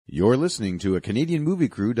You're listening to a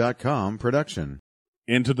CanadianMovieCrew.com production.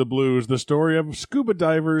 Into the Blue is the story of scuba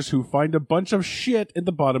divers who find a bunch of shit at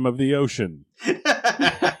the bottom of the ocean.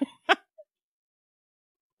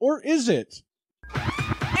 Or is it?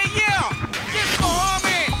 Hey, yeah, this for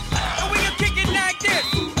Harmon. And we gon' kick it like this.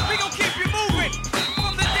 We gon' keep you moving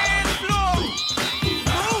from the dance floor.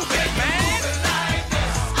 Move it, man.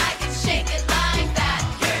 I can shake it like that.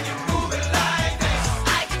 Can you move it like this?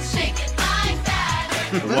 I can shake it like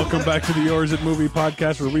that. And welcome back to the Yours It Movie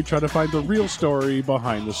podcast, where we try to find the real story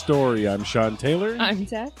behind the story. I'm Sean Taylor. I'm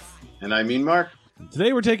Tex. And I mean Mark.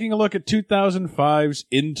 Today we're taking a look at 2005's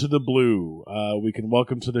Into the Blue. We can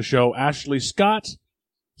welcome to the show Ashley Scott,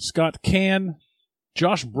 Scott Can,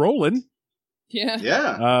 Josh Brolin.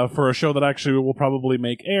 Yeah. For a show that actually will probably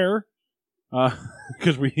make air,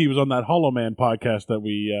 because he was on that Hollow Man podcast that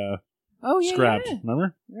we scrapped. Yeah.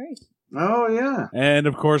 Remember? Right. Oh, yeah. And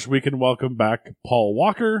of course, we can welcome back Paul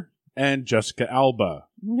Walker and Jessica Alba.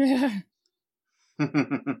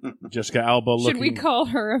 Jessica Alba looking... Should we call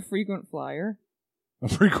her a frequent flyer a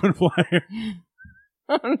frequent flyer?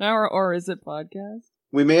 on our Or Is It podcast?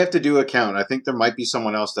 We may have to do a count. I think there might be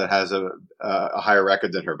someone else that has a higher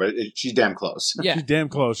record than her, but she's damn close. Yeah. She's damn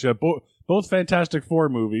close. Yeah, both Fantastic Four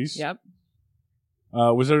movies. Yep.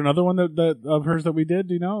 Was there another one that of hers that we did?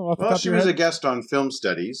 Do you know? Off the Well, top of she your was a head? guest on Film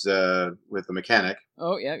Studies with the mechanic.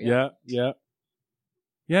 Oh, yeah.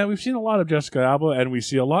 Yeah, we've seen a lot of Jessica Alba, and we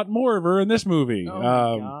see a lot more of her in this movie. Oh,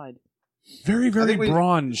 my God. Very, very think we-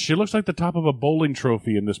 bronze. She looks like the top of a bowling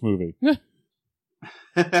trophy in this movie.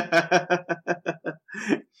 Does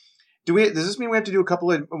this mean we have to do a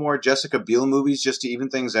couple of more Jessica Biel movies just to even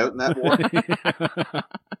things out in that war?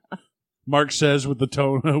 Mark says with the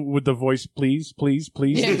tone, with the voice, please, please,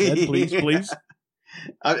 please, Yeah. he said, please, please.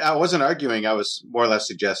 I wasn't arguing. I was more or less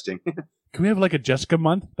suggesting. Can we have like a Jessica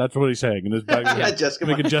month? That's what he's saying. In this back, Jessica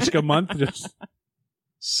make a month. Jessica month. Just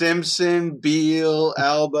Simpson, Biel,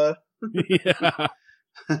 Alba. yeah.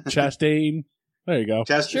 Chastain. There you go.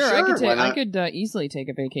 Sure, I could why I not? could easily take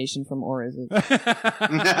a vacation from Or Is It?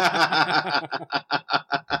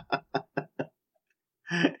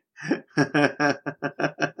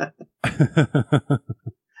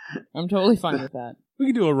 I'm totally fine with that. We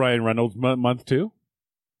can do a Ryan Reynolds month too.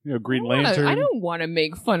 You know, Green Lantern. I don't want to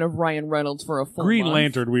make fun of Ryan Reynolds for a full Green month.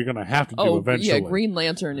 Lantern. We're gonna have to do Oh, eventually. yeah, Green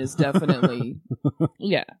Lantern is definitely...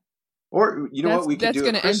 yeah. Or you know what we could that's do?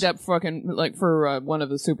 going to end up fucking like for one of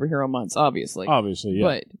the superhero months, obviously. Obviously,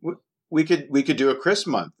 yeah. But We could do a Chris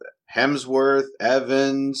month. Hemsworth,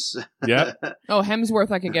 Evans. Yeah.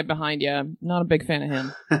 Hemsworth, I could get behind. Yeah, not a big fan of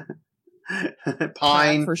him.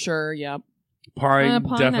 Pine. for sure. Yep. Pine,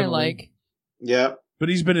 Pine definitely. I like. Yeah. But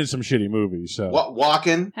he's been in some shitty movies. So.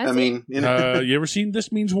 Walken. Has I he? mean, you know. You ever seen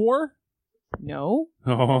This Means War? No.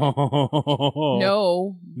 Oh.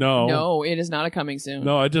 No. No. No. It is not a coming soon.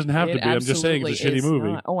 No, it doesn't have to It be. I'm just saying it's a shitty absolutely is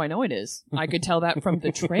movie. not. Oh, I know it is. I could tell that from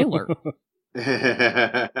the trailer.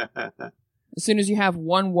 As soon as you have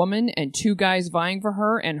one woman and two guys vying for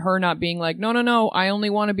her, and her not being like, no, I only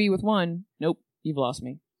want to be with one. Nope, you've lost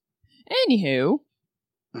me. Anywho.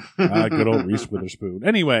 Good old Reese Witherspoon.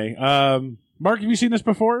 Anyway, Mark, have you seen this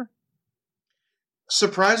before?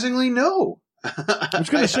 Surprisingly, no. I was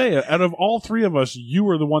going to say, out of all three of us, you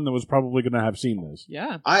were the one that was probably going to have seen this.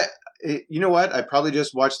 Yeah. You know what? I probably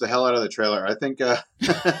just watched the hell out of the trailer. I think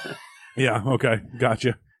Yeah, okay.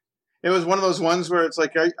 Gotcha. it was one of those ones where it's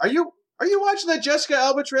like, are you watching that Jessica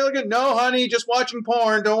Alba trailer again? No, honey, just watching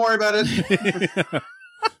porn. Don't worry about it.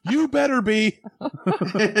 You better be.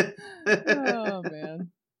 Oh,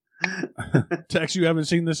 man. Tex, you haven't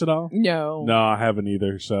seen this at all? No. No, I haven't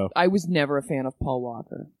either, so. I was never a fan of Paul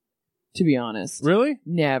Walker, to be honest. Really?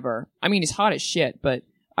 Never. I mean, he's hot as shit, but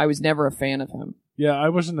I was never a fan of him. Yeah, I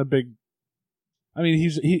wasn't a big... I mean,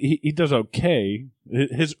 he does okay.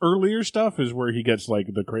 His earlier stuff is where he gets like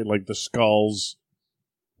the skulls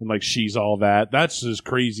and like She's All That. That's his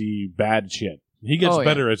crazy bad shit. He gets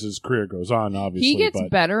better as his career goes on, obviously. He gets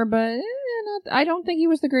better, but I don't think he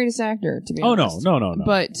was the greatest actor, to be honest. No.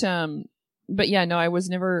 But yeah, no, I was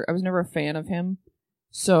never a fan of him.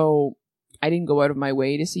 So I didn't go out of my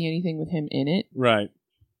way to see anything with him in it. Right.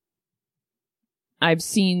 I've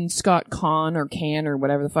seen Scott Conn or Can or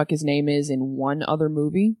whatever the fuck his name is in one other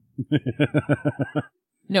movie.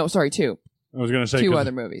 No, sorry, two. I was going to say Two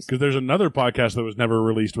other movies. because there's another podcast that was never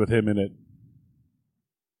released with him in it.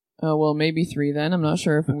 Oh, well, maybe three then. I'm not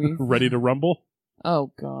sure if we... Ready to Rumble?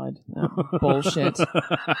 Oh, God. Oh, bullshit.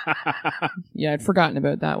 Yeah, I'd forgotten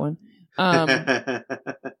about that one.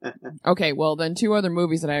 Okay, well, then two other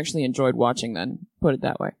movies that I actually enjoyed watching then. Put it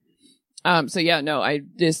that way. So yeah, no, I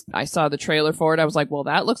saw the trailer for it. I was like, well,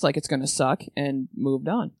 that looks like it's going to suck, and moved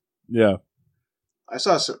on. Yeah. I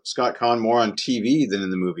saw Scott Conn more on TV than in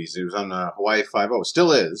the movies. He was on Hawaii Five-0.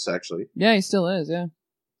 Still is, actually. Yeah, he still is. Yeah.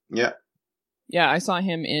 Yeah. Yeah, I saw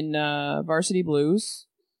him in Varsity Blues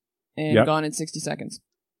and Yep. Gone in 60 Seconds.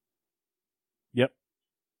 Yep.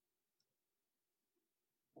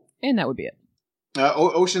 And that would be it.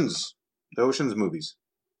 Oceans. The Oceans movies.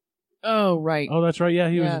 Oh, right. Oh, that's right. Yeah,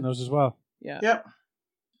 he was Yeah. in those as well. Yeah. Yep.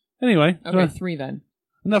 Anyway, Okay, so 3 then.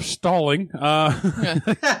 enough stalling.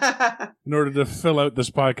 In order to fill out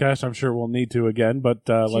this podcast, I'm sure we'll need to again, but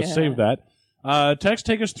let's Yeah. save that. Tex,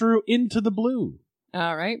 take us through Into the Blue.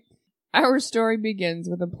 All right. Our story begins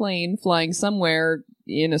with a plane flying somewhere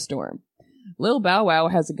in a storm. Lil Bow Wow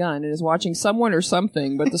has a gun and is watching someone or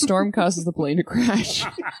something, but the storm causes the plane to crash.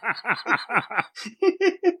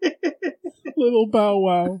 Little Bow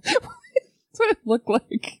Wow. That's what it looked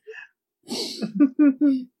like.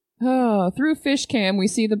 Through fish cam, we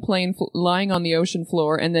see the plane lying on the ocean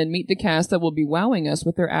floor and then meet the cast that will be wowing us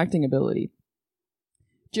with their acting ability.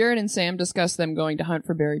 Jared and Sam discuss them going to hunt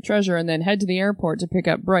for buried treasure and then head to the airport to pick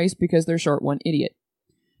up Bryce because they're short one idiot.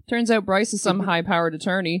 Turns out Bryce is some high-powered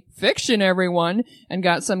attorney, fiction everyone, and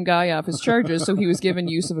got some guy off his charges, so he was given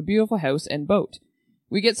use of a beautiful house and boat.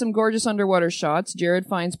 We get some gorgeous underwater shots, Jared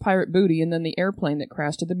finds pirate booty, and then the airplane that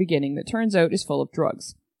crashed at the beginning that turns out is full of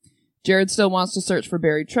drugs. Jared still wants to search for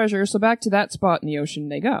buried treasure, so back to that spot in the ocean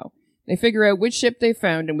they go. They figure out which ship they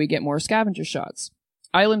found, and we get more scavenger shots.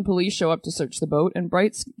 Island police show up to search the boat, and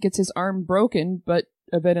Bryce gets his arm broken, but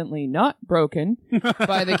evidently not broken,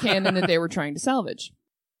 by the cannon that they were trying to salvage.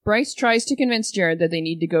 Bryce tries to convince Jared that they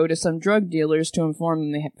need to go to some drug dealers to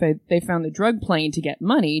inform them they found the drug plane to get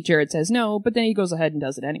money. Jared says no, but then he goes ahead and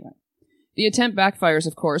does it anyway. The attempt backfires,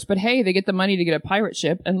 of course, but hey, they get the money to get a pirate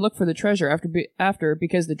ship and look for the treasure after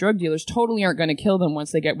because the drug dealers totally aren't going to kill them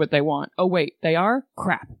once they get what they want. Oh wait, they are?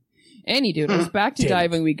 Crap. Any doodles, back to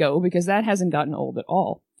diving we go because that hasn't gotten old at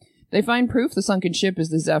all. They find proof the sunken ship is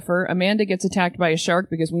the Zephyr, Amanda gets attacked by a shark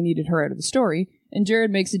because we needed her out of the story, and Jared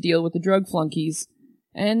makes a deal with the drug flunkies.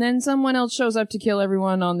 And then someone else shows up to kill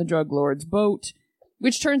everyone on the drug lord's boat,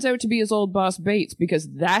 which turns out to be his old boss Bates, because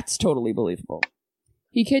that's totally believable.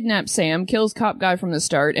 He kidnaps Sam, kills cop guy from the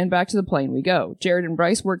start, and back to the plane we go. Jared and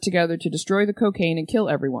Bryce work together to destroy the cocaine and kill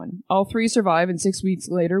everyone. All 3 survive, and 6 weeks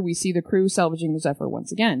later we see the crew salvaging the Zephyr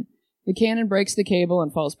once again. The cannon breaks the cable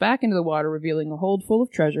and falls back into the water, revealing a hold full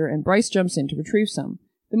of treasure, and Bryce jumps in to retrieve some.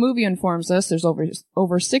 The movie informs us there's over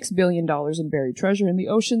 $6 billion in buried treasure in the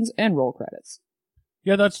oceans, and roll credits.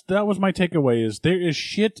 Yeah, that was my takeaway, is there is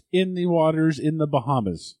shit in the waters in the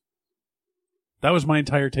Bahamas. That was my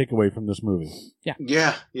entire takeaway from this movie. Yeah.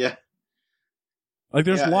 Like,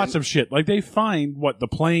 there's Yeah, lots and- of shit. Like, they find, the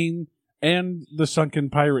plane and the sunken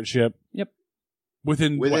pirate ship. Yep.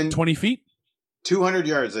 Within 20 feet? 200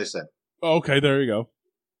 yards, they said. Oh, okay, there you go.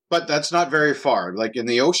 But that's not very far. Like, in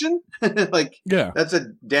the ocean? Like, Yeah. that's a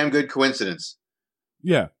damn good coincidence.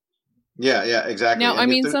 Yeah. Yeah, exactly. Now, And I if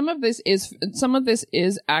mean, the- some of this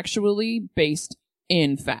is actually based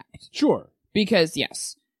in fact. Sure. Because,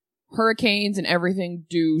 yes, hurricanes and everything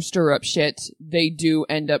do stir up shit. They do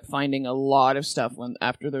end up finding a lot of stuff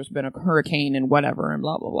after there's been a hurricane and whatever and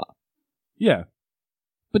blah, blah, blah. Yeah.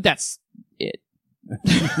 But that's it.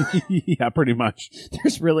 Yeah, pretty much.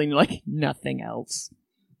 There's really, like, nothing else.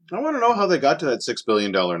 I want to know how they got to that $6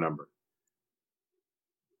 billion number.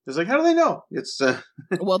 It's like, how do they know? It's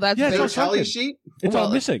Well, that's Yeah, their it's all tally sunken. sheet. It's Well,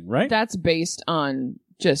 all missing, right? that's based on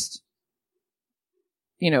just,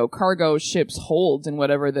 cargo ships holds and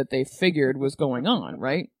whatever that they figured was going on,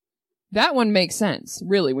 right? That one makes sense,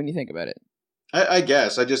 really, when you think about it. I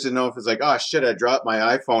guess. I just didn't know if it's like, oh shit, I dropped my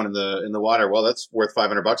iPhone in the water. Well, that's worth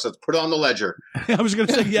 $500. Let's put it on the ledger. I was going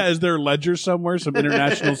to say, yeah, is there a ledger somewhere? Some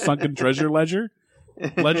international sunken treasure ledger?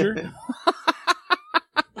 Ledger?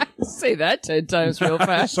 Say that 10 times real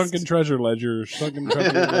fast. Sunken treasure ledger. Sunken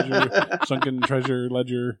treasure ledger. Sunken treasure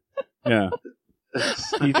ledger. Yeah.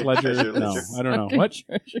 Heath ledger. Treasure No, ledger. I don't know. Sunken What?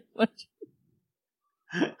 treasure ledger.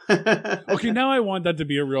 Okay, now I want that to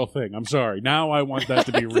be a real thing. I'm sorry. Now I want that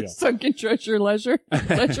to be real. Sunken treasure ledger.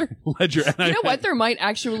 Ledger. Ledger. And You know what? There might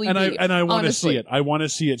actually and be. I want to see honestly. it. I want to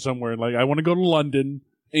see it somewhere. Like, I want to go to London,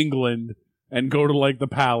 England, and go to like the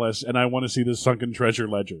palace, and I want to see the sunken treasure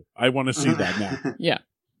ledger. I want to see that now. Yeah.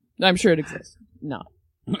 I'm sure it exists. No.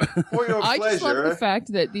 For your I just love the pleasure.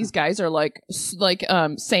 fact that these guys are like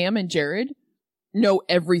Sam and Jared know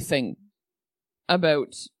everything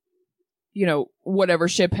about, whatever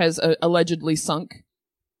ship has allegedly sunk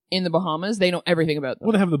in the Bahamas. They know everything about them.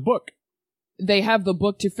 Well, they have the book. they have the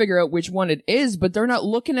book to figure out which one it is, but they're not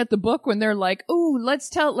looking at the book when they're like, "Ooh, let's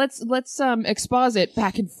exposit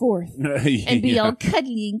back and forth and be all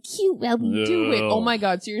cuddly and cute while we do it." Ugh. Oh my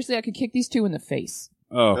god, seriously, I could kick these two in the face.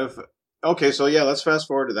 Oh, Okay, so yeah, let's fast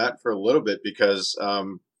forward to that for a little bit because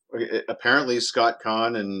apparently Scott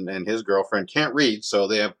Conn and his girlfriend can't read, so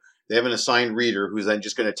they have an assigned reader who's then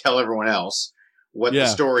just going to tell everyone else what the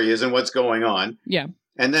story is and what's going on. Yeah.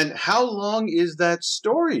 And then how long is that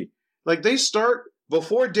story? Like they start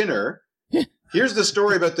before dinner. Here's the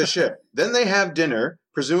story about the ship. Then they have dinner,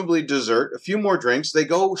 presumably dessert, a few more drinks. They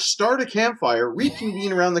go start a campfire,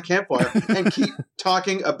 reconvene around the campfire, and keep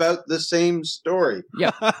talking about the same story.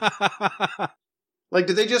 Yeah. Like,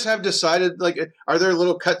 did they just have decided, like, are there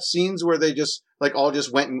little cut scenes where they just, like, all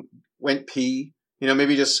just went pee? You know,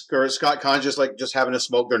 maybe just, or Scott Conn just having a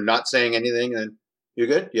smoke. They're not saying anything. And you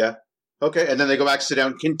good? Yeah. Okay. And then they go back, sit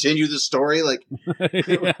down, continue the story. Like,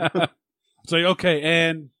 yeah. It's like, okay,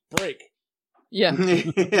 and break. Yeah.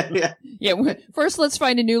 yeah. Yeah. First, let's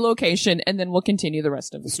find a new location, and then we'll continue the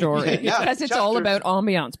rest of the story. Yeah, because it's all chapter- about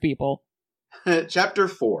ambiance, people. Chapter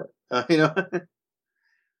 4. You know?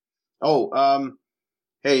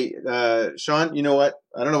 Hey, Sean, you know what?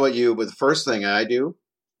 I don't know about you, but the first thing I do,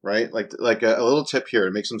 right? Like a little tip here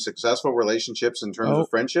to make some successful relationships in terms of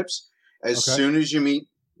friendships. As soon as you meet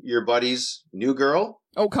your buddy's new girl.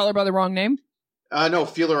 Oh, call her by the wrong name? No,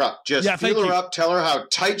 feel her up. Just feel her up. Tell her how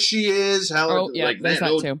tight she is. How there's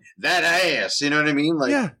that too. That ass. You know what I mean?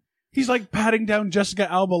 Like, yeah. He's like patting down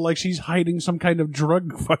Jessica Alba like she's hiding some kind of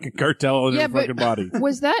drug fucking cartel in her fucking body.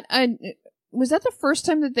 Was that the first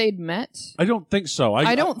time that they'd met? I don't think so.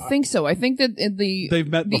 I don't think so. I think that they've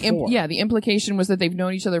met before. The implication was that they've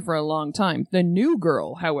known each other for a long time. The new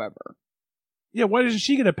girl, however. Yeah, why doesn't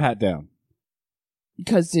she get a pat down?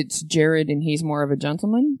 Because it's Jared and he's more of a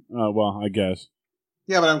gentleman? Well, I guess.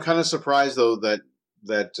 Yeah, but I'm kind of surprised, though,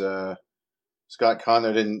 that Scott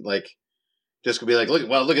Conner didn't, like, just be like, look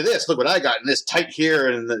at this. Look what I got. And this tight here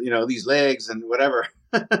and, these legs and whatever.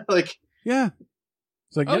 Like, yeah.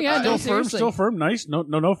 It's like, still firm, nice.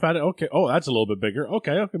 No fat. Okay. Oh, that's a little bit bigger.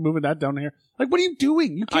 Okay, moving that down here. Like, what are you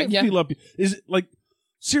doing? You can't fill up. Is it like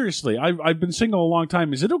seriously? I've been single a long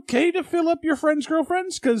time. Is it okay to fill up your friends'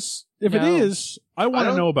 girlfriends? Because if it is, I want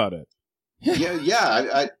to know about it.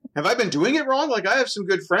 Yeah. Have I been doing it wrong? Like, I have some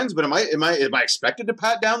good friends, but am I expected to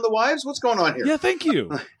pat down the wives? What's going on here? Yeah, thank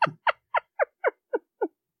you.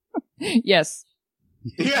 Yes.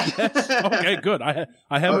 Yeah. Okay, good. I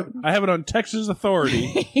have it on Texas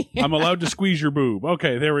authority. I'm allowed to squeeze your boob.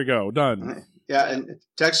 Okay, there we go. Done. Yeah, and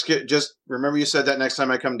text just remember you said that next time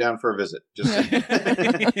I come down for a visit. Just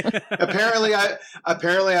apparently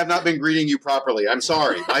I've not been greeting you properly. I'm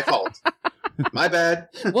sorry. My fault. My bad.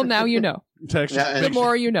 Well, now you know. Text. The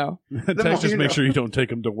more you know. Text just make sure you don't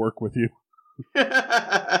take him to work with you.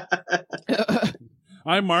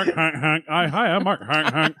 I'm Mark. Hi, I'm Mark.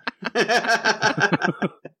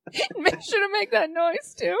 Make sure to make that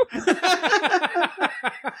noise too.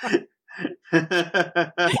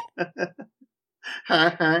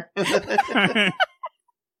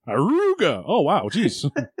 Aruga. Oh wow, jeez.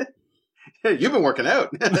 You've been working out.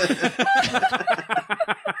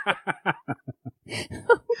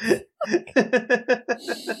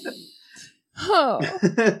 Oh.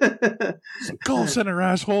 Call center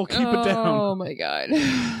asshole. Keep it down. Oh my god.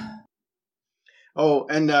 Oh,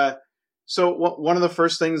 and so one of the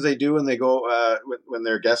first things they do when they go when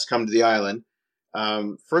their guests come to the island,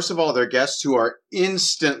 first of all, they're guests who are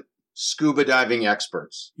instant scuba diving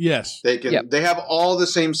experts. Yes, they can. Yep. They have all the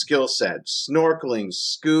same skill sets: snorkeling,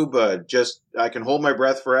 scuba. Just I can hold my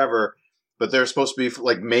breath forever. But they're supposed to be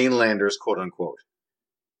like mainlanders, quote unquote.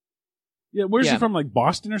 Yeah, where's he from? Like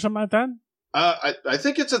Boston or something like that? I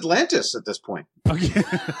think it's Atlantis at this point. Okay.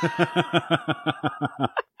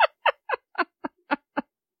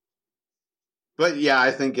 But yeah,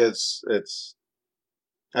 I think it's.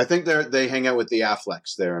 I think they hang out with the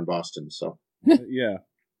Afflecks there in Boston. So yeah.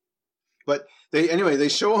 But they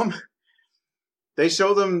show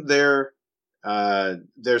them their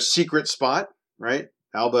secret spot, right?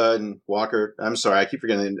 Alba and Walker. I'm sorry, I keep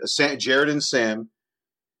forgetting. Jared and Sam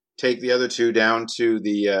take the other two down to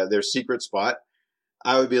their secret spot.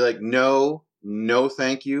 I would be like, no,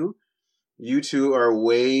 thank you. You two are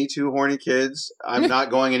way too horny kids. I'm not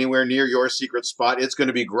going anywhere near your secret spot. It's going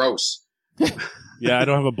to be gross. Yeah, I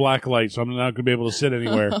don't have a black light, so I'm not going to be able to sit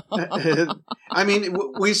anywhere. I mean,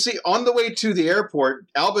 we see on the way to the airport,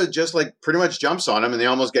 Alba just like pretty much jumps on him, and they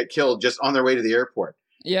almost get killed just on their way to the airport.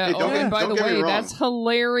 Yeah. Hey, and by the way, that's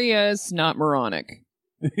hilarious, not moronic.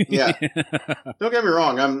 Yeah. Don't get me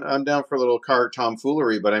wrong. I'm down for a little car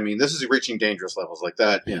tomfoolery, but I mean, this is reaching dangerous levels like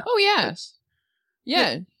that. You know, oh yeah.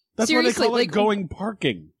 Yeah. That's Seriously, why they call like, it going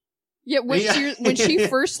parking. Yeah, when Yeah. she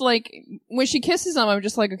first when she kisses him, I'm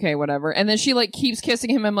just like, okay, whatever. And then she keeps kissing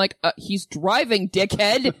him. I'm like, he's driving,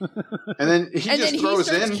 dickhead. And then he And just then he throws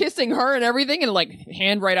starts in. kissing her and everything, and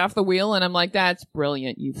hand right off the wheel. And I'm like, that's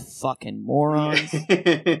brilliant, you fucking morons.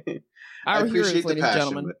 I Our heroes, appreciate the ladies and passion.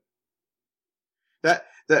 gentlemen. But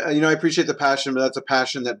that I appreciate the passion, but that's a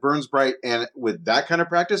passion that burns bright, and with that kind of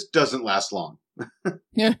practice, doesn't last long.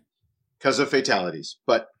 Yeah. Because of fatalities.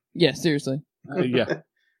 But Yeah, seriously. Yeah.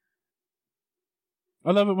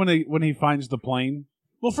 I love it when he finds the plane.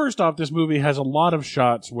 Well, first off, this movie has a lot of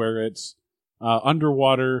shots where it's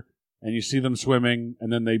underwater and you see them swimming,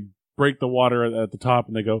 and then they break the water at the top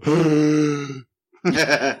and they go,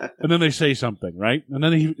 and then they say something, right? And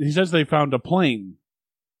then he says they found a plane.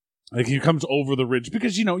 Like he comes over the ridge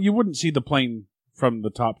because you wouldn't see the plane from the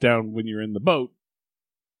top down when you're in the boat.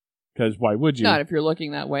 Because why would you? Not if you're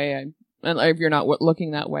looking that way. And if you're not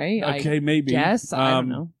looking that way, Okay, maybe. Yes, I don't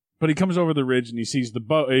know. But he comes over the ridge and he sees the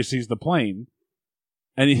boat. He sees the plane,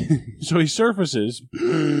 and so he surfaces,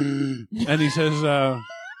 and he says,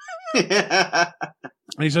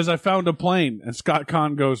 "I found a plane." And Scott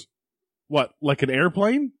Conn goes, "What? Like an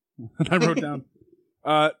airplane?" And I wrote down,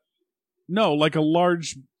 "No, like a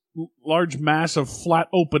large mass of flat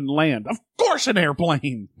open land. Of course, an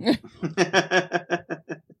airplane."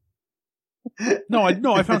 No,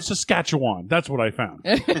 I found Saskatchewan. That's what I found.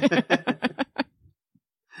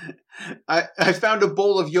 I found a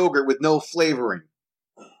bowl of yogurt with no flavoring.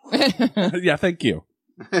 Yeah, thank you.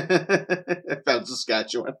 I found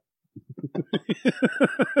Saskatchewan.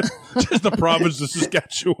 Just the province of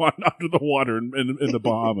Saskatchewan under the water in the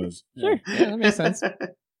Bahamas. Sure, yeah, that makes sense.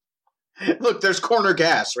 Look, there's corner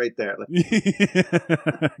gas right there.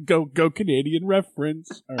 Go Canadian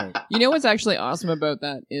reference. All right. You know what's actually awesome about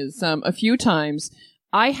that is a few times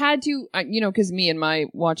I had to, because me and my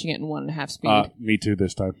watching it in 1.5 speed, Me too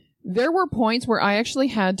this time. there were points where I actually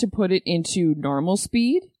had to put it into normal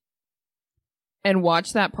speed and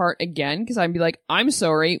watch that part again because I'd be like, I'm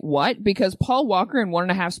sorry, what? Because Paul Walker in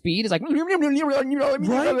 1.5 speed is like,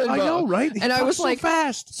 Right? I know, right? And I was so like,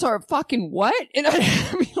 fast. sorry, fucking what? And I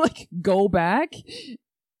had to go back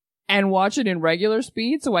and watch it in regular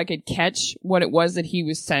speed so I could catch what it was that he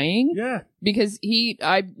was saying. Yeah. Because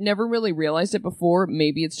I never really realized it before.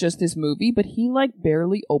 Maybe it's just this movie, but he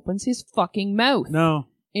barely opens his fucking mouth No.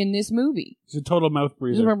 in this movie. It's a total mouth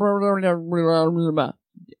breather.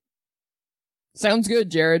 Sounds good,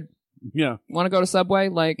 Jared. Yeah. Want to go to Subway?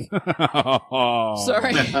 Sorry.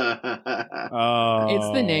 It's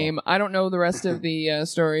Oh. the name. I don't know the rest of the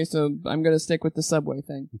story, so I'm going to stick with the Subway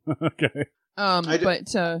thing. Okay.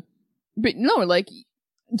 But no,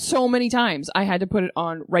 so many times I had to put it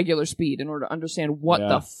on regular speed in order to understand what Yeah.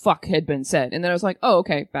 the fuck had been said. And then I was like, oh,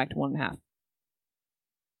 okay, back to 1.5.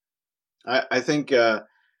 I think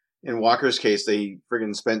in Walker's case, they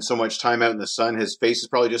friggin' spent so much time out in the sun. His face is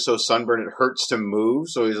probably just so sunburned it hurts to move.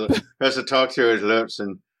 So he has to talk through his lips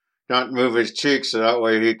and not move his cheeks, so that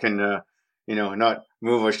way he can, not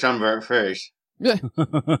move a sunburnt face.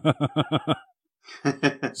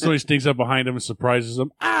 So he sneaks up behind him and surprises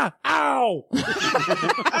him. Ah! Ow!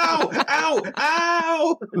 Ow! Ow! Ow!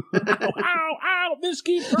 Ow! Ow! Ow! This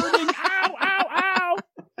keeps hurting! Ow! Ow! Ow!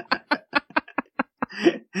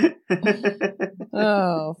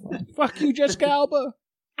 Oh, fuck. Fuck you, Jessica Alba!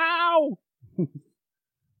 Ow!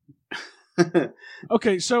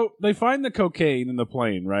 Okay, so they find the cocaine in the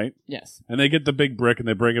plane, right? Yes. And they get the big brick and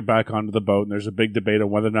they bring it back onto the boat, and there's a big debate on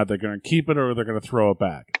whether or not they're going to keep it or they're going to throw it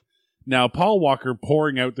back. Now, Paul Walker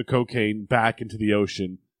pouring out the cocaine back into the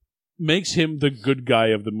ocean makes him the good guy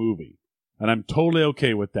of the movie, and I'm totally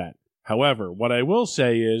okay with that. However, what I will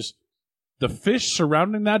say is the fish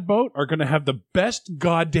surrounding that boat are going to have the best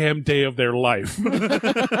goddamn day of their life.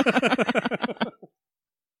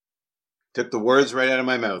 Took the words right out of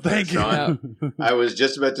my mouth. Thank you. Sean. I was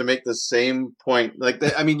just about to make the same point.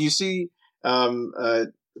 You see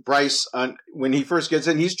Bryce when he first gets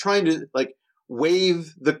in, he's trying to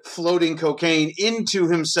wave the floating cocaine into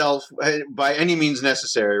himself by any means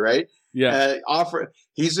necessary, right? Yeah.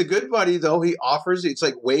 He's a good buddy, though. He offers, it's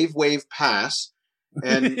like wave, pass.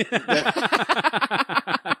 And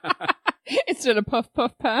Instead of puff,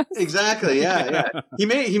 puff, pass. exactly, yeah. He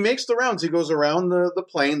makes the rounds. He goes around the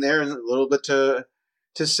plane there and a little bit to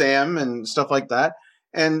Sam and stuff like that.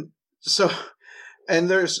 And so,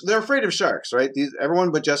 they're afraid of sharks, right?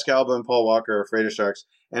 Everyone but Jessica Alba and Paul Walker are afraid of sharks.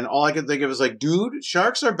 And all I can think of is dude,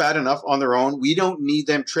 sharks are bad enough on their own. We don't need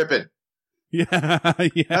them tripping. Yeah.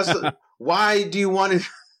 Why do you want to?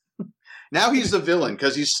 Now he's the villain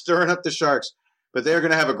because he's stirring up the sharks. But they're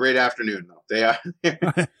going to have a great afternoon, though. They are.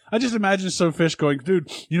 I just imagine some fish going,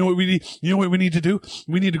 dude, you know what we need? You know what we need to do?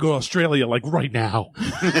 We need to go to Australia, like, right now.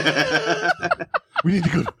 We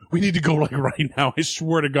need to go like right now. I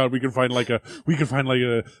swear to God, we could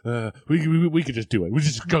just do it. We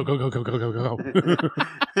just go. Do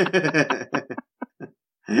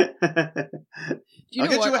you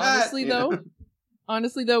know what?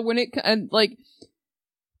 Honestly though, when it like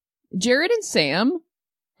Jared and Sam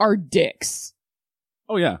are dicks.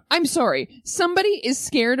 Oh yeah. I'm sorry. Somebody is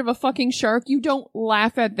scared of a fucking shark. You don't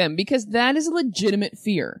laugh at them because that is a legitimate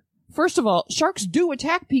fear. First of all, sharks do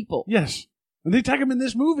attack people. Yes. And they attack him in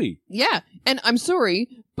this movie. Yeah. And I'm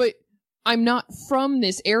sorry, but I'm not from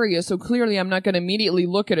this area, so clearly I'm not going to immediately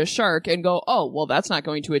look at a shark and go, oh, well, that's not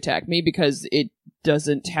going to attack me because it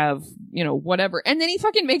doesn't have, whatever. And then he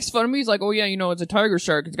fucking makes fun of me. He's like, oh, yeah, it's a tiger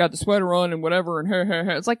shark. It's got the sweater on and whatever. And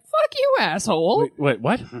it's like, fuck you, asshole. Wait,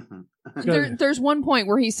 what? There's one point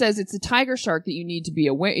where he says it's a tiger shark that you need to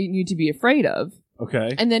be afraid of.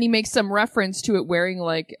 Okay. And then he makes some reference to it wearing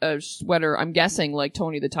like a sweater, I'm guessing like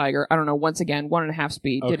Tony the Tiger. I don't know, once again, 1.5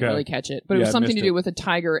 speed. Didn't really catch it. But it was something to do with a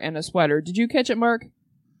tiger and a sweater. Did you catch it, Mark?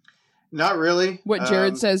 Not really. What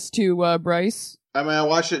Jared says to Bryce? I mean, I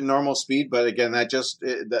watched it in normal speed, but again,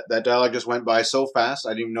 that dialogue just went by so fast, I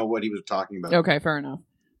didn't even know what he was talking about. Okay, fair enough.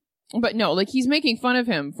 But no, like he's making fun of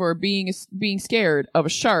him for being scared of a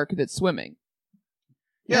shark that's swimming.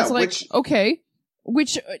 Yeah, it's like, okay.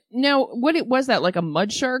 Which, now, was that, like a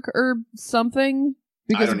mud shark or something?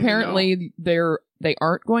 Because apparently they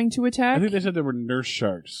aren't going to attack. I think they said they were nurse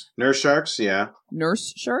sharks. Nurse sharks, yeah.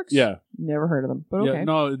 Nurse sharks? Yeah. Never heard of them, but okay. Yeah,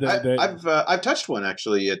 no, I've touched one,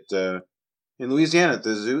 actually, in Louisiana, at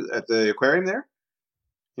the zoo, at the aquarium there.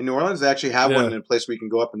 In New Orleans, they actually have one in a place where you can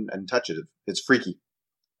go up and touch it. It's freaky.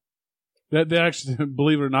 They actually,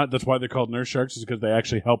 believe it or not, that's why they're called nurse sharks, is because they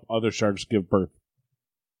actually help other sharks give birth.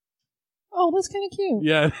 Oh, that's kind of cute.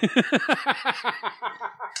 Yeah.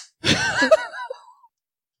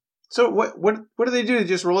 So what do they do? They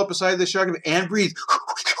just roll up beside the shark and breathe.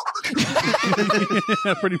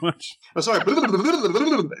 Yeah, pretty much. Oh, sorry.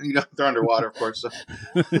 They're underwater, of course. So.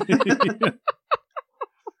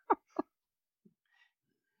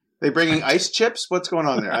 They bringing ice chips? What's going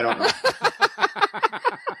on there? I don't know.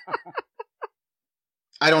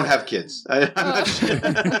 I don't have kids. I'm not sure.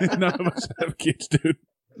 None of us have kids, dude.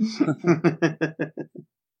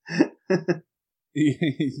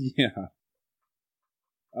 Yeah.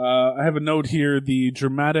 I have a note here. The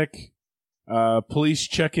dramatic police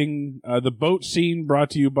checking the boat scene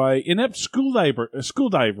brought to you by inept school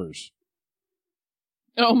divers.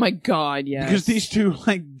 Oh my God, yes. Because these two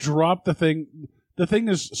drop the thing. The thing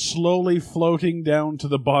is slowly floating down to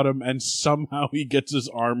the bottom, and somehow he gets his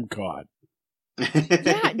arm caught.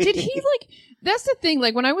 Yeah, did he that's the thing,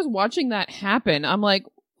 when I was watching that happen, I'm like,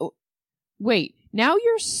 wait, now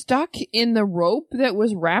you're stuck in the rope that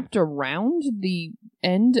was wrapped around the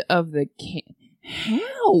end of the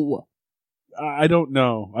How? I don't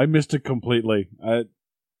know. I missed it completely.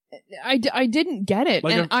 I didn't get it,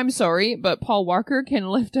 I'm sorry, but Paul Walker can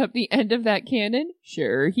lift up the end of that cannon?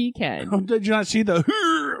 Sure he can. Oh, did you not see the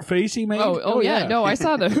face he made? Oh yeah, no, I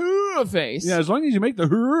saw the face. Yeah, as long as you make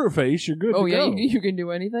the face, you're good to go. You can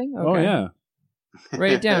do anything? Okay. Oh yeah.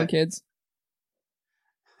 Write it down, kids.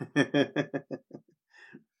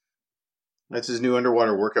 That's his new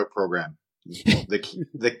underwater workout program.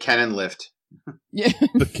 The cannon lift. Yeah.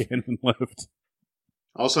 The cannon lift.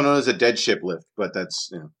 Also known as a dead ship lift, but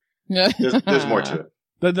that's there's more to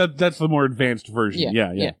it. That's the more advanced version.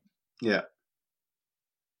 Yeah.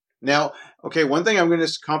 Now, okay, one thing I'm going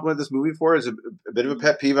to compliment this movie for is a bit of a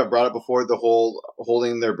pet peeve. I brought it before, the whole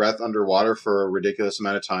holding their breath underwater for a ridiculous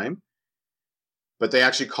amount of time. But they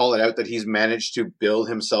actually call it out that he's managed to build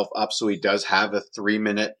himself up so he does have a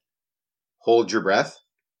 3-minute hold your breath.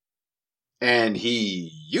 And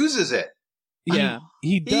he uses it. Yeah,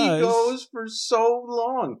 he does. He goes for so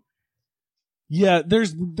long. Yeah,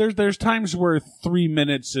 there's times where 3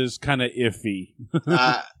 minutes is kind of iffy.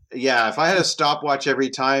 Yeah, if I had a stopwatch every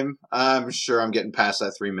time, I'm sure I'm getting past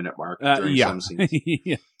that 3-minute mark during some scenes.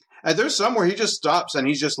 Yeah. And there's some where he just stops and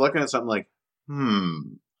he's just looking at something like,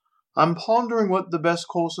 I'm pondering what the best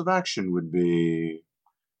course of action would be.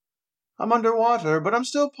 I'm underwater, but I'm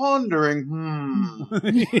still pondering.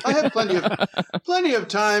 I have plenty of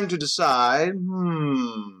time to decide.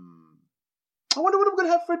 I wonder what I'm going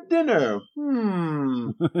to have for dinner.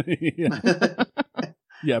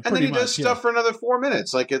 Yeah, and then he does stuff for another 4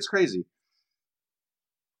 minutes. It's crazy.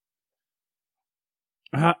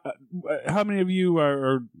 How many of you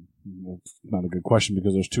are well, it's not a good question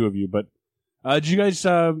because there's two of you, but Did you guys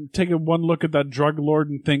take one look at that drug lord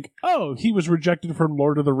and think, oh, he was rejected from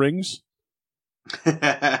Lord of the Rings?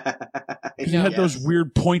 Because he had those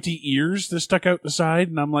weird pointy ears that stuck out the side,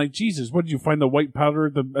 and I'm like, Jesus, what did you find the white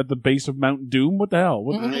powder at the base of Mount Doom? What the hell?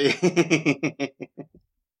 What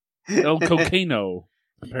El Cocaino.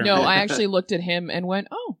 Apparently. No, I actually looked at him and went,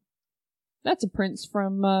 "Oh, that's a prince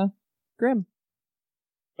from Grimm."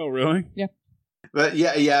 Oh, really? Yeah. But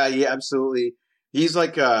yeah, absolutely. He's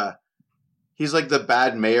like the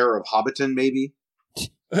bad mayor of Hobbiton, maybe.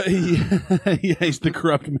 Yeah, he's the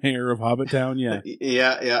corrupt mayor of Hobbittown. Yeah.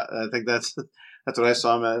 Yeah. I think that's what I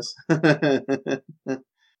saw him as.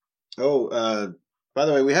 Oh, by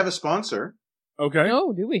the way, we have a sponsor. Okay.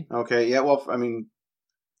 Oh, do we? Okay, yeah. Well, I mean,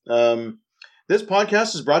 this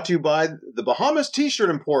podcast is brought to you by the Bahamas T-shirt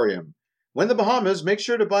Emporium. When the Bahamas, make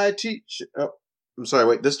sure to buy a T-shirt. Oh, I'm sorry.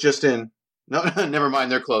 Wait, this just in. No, never mind.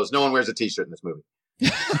 They're closed. No one wears a T-shirt in this movie.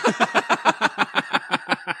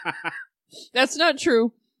 That's not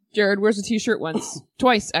true. Jared wears a T-shirt once,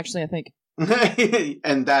 twice actually, I think.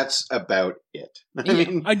 And that's about it. I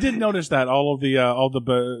mean, I did notice that all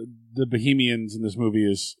the Bohemians in this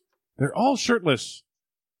movie they're all shirtless.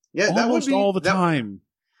 yeah, that would Almost be all the time.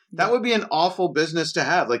 That would be an awful business to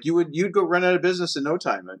have. Like you'd go run out of business in no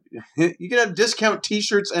time. You could have discount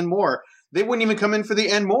T-shirts and more. They wouldn't even come in for the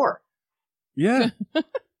and more. Yeah.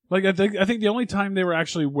 Like I think the only time they were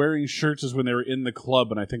actually wearing shirts is when they were in the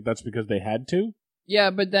club, and I think that's because they had to. Yeah,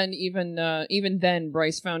 but then even then,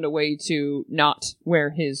 Bryce found a way to not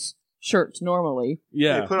wear his shirt normally.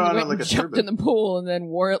 Yeah. They put He on went like a and jumped turban. in the pool and then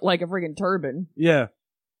wore it like a friggin' turban. Yeah.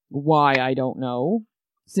 Why, I don't know.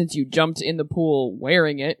 Since you jumped in the pool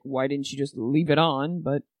wearing it, why didn't you just leave it on?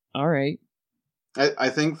 But all right. I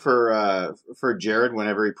think for Jared,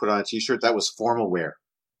 whenever he put on a T-shirt, that was formal wear.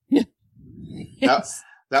 Yes.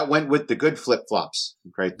 That went with the good flip flops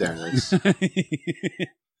right there. That's-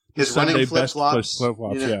 his Sunday running flip best flops.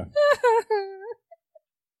 flip-flops, yeah.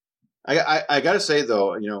 I gotta say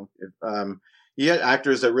though, if, you get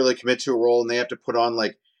actors that really commit to a role and they have to put on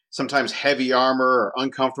like sometimes heavy armor or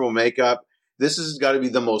uncomfortable makeup. This has got to be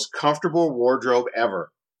the most comfortable wardrobe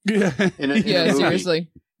ever. Yeah. In a Yeah, movie.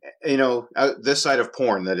 seriously. This side of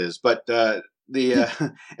porn, that is. But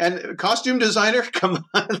and costume designer, come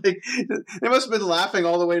on, they must have been laughing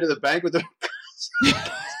all the way to the bank with their.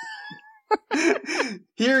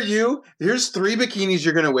 Here's 3 bikinis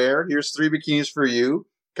you're gonna wear. Here's 3 bikinis for you.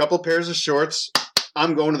 Couple pairs of shorts.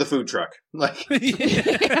 I'm going to the food truck. Like,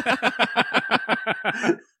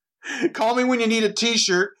 call me when you need a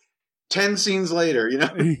T-shirt. 10 scenes later,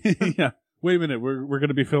 Yeah. Wait a minute. We're going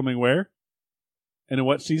to be filming where? And in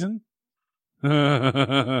what season?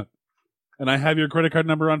 And I have your credit card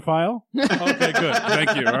number on file? Okay, good.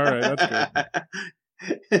 Thank you. All right, that's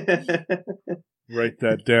good. Write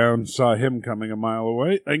that down. Saw him coming a mile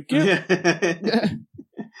away. Thank you.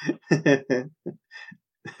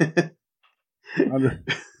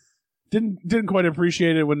 Didn't quite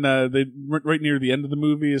appreciate it when they right near the end of the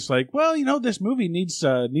movie. It's like, well, this movie needs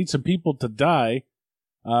some people to die.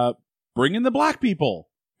 Bring in the black people,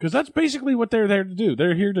 because that's basically what they're there to do.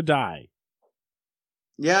 They're here to die.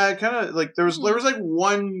 Yeah, kind of like there was like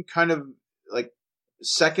one kind of like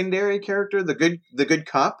secondary character, the good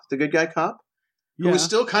cop, the good guy cop, who was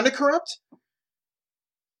still kind of corrupt.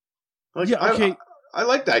 Like, yeah, okay. I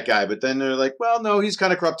like that guy, but then they're like, well, no, he's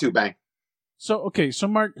kind of corrupt too. Bang. So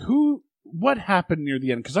Mark, what happened near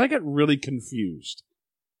the end? Because I got really confused.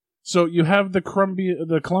 So you have the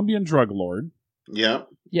Colombian drug lord. Yeah.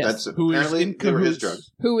 Yes. That's Who is apparently in they were his cahoots.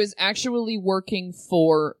 drugs. Who is actually working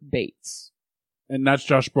for Bates. And that's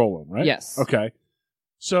Josh Brolin, right? Yes. Okay.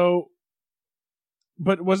 So,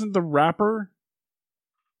 but wasn't the rapper?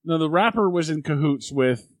 No, the rapper was in cahoots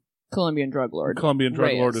with Colombian drug lord. Colombian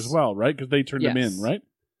drug lord Reyes. as well, right? Because they turned him Yes. in, right?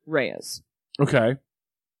 Reyes. Okay.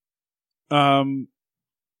 But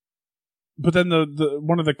then the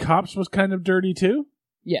one of the cops was kind of dirty too.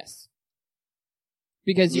 Yes.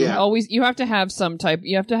 Because you have to have some type.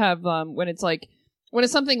 You have to have when it's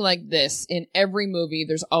something like this in every movie.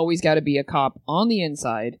 There's always got to be a cop on the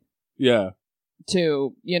inside. Yeah.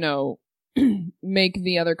 To make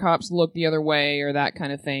the other cops look the other way or that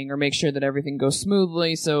kind of thing, or make sure that everything goes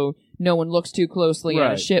smoothly so no one looks too closely at a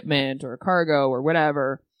Right. shipment or a cargo or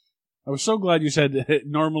whatever. I was so glad you said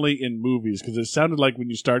normally in movies, because it sounded like when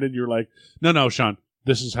you started, you were like, no, Sean,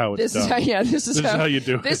 this is how it's This is done. how, this is how you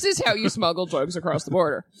do it. this is how you smuggle drugs across the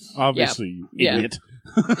border. Obviously, you Yeah. idiot.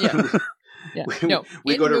 Yeah. Yeah. No,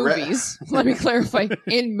 we in go to movies. Let me clarify.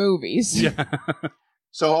 In movies. Yeah.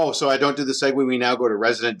 So I don't do the segue. We now go to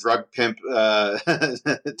resident drug pimp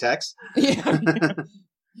text. Yeah.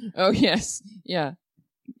 Oh, yes. Yeah.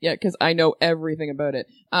 Yeah, because I know everything about it.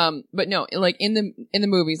 But no, like in the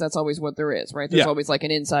movies, that's always what there is, right? There's Yeah. always like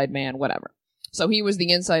an inside man, whatever. So he was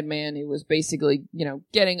the inside man. He was basically,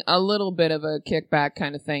 getting a little bit of a kickback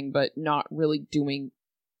kind of thing, but not really doing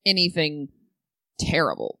anything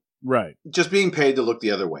terrible. Right. Just being paid to look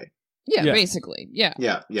the other way. Yeah, Yeah. basically. Yeah.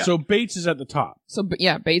 Yeah, yeah. So Bates is at the top. So, but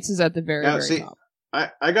yeah, Bates is at the very, Yeah, very see, top.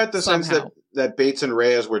 I got the sense Somehow. that Bates and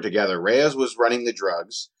Reyes were together. Reyes was running the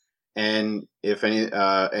drugs, and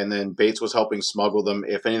and then Bates was helping smuggle them.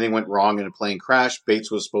 If anything went wrong in a plane crash, Bates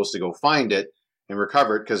was supposed to go find it and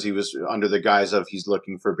recover it because he was under the guise of he's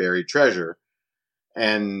looking for buried treasure.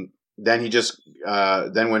 And then he just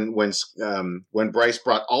then when Bryce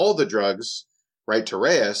brought all the drugs right to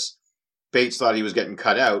Reyes, Bates thought he was getting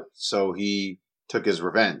cut out, so he took his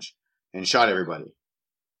revenge and shot everybody.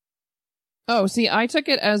 Oh, see, I took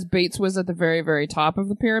it as Bates was at the very, very top of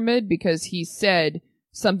the pyramid because he said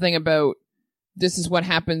something about this is what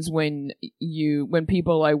happens when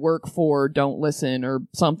people I work for don't listen or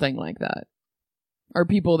something like that. Or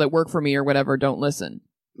people that work for me or whatever don't listen.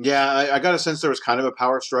 Yeah, I got a sense there was kind of a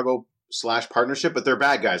power struggle / partnership, but they're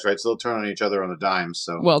bad guys, right? So they'll turn on each other on a dime.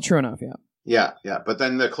 So Well, true enough, yeah. yeah. But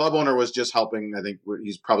then the club owner was just helping. I think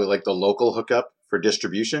he's probably like the local hookup for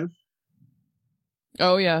distribution.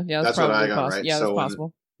 Oh, yeah. That's what probably I got, possible. right? Yeah, So that's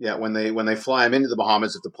possible. Yeah, when they fly him into the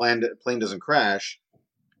Bahamas, if the plane doesn't crash,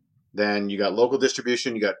 then you got local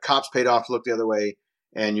distribution, you got cops paid off to look the other way,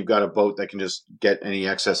 and you've got a boat that can just get any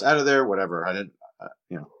excess out of there, whatever. I didn't,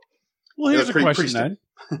 Well, It here's was a pretty question then.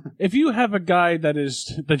 If you have a guy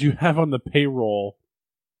that you have on the payroll,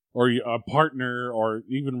 or a partner, or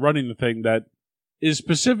even running the thing that is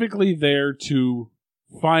specifically there to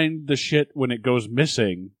find the shit when it goes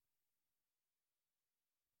missing,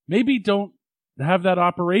 maybe don't have that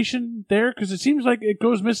operation there because it seems like it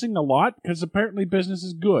goes missing a lot because apparently business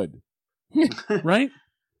is good, right?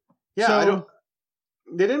 yeah, So-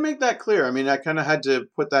 they didn't make that clear. I mean, I kind of had to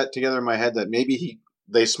put that together in my head that maybe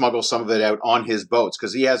they smuggle some of it out on his boats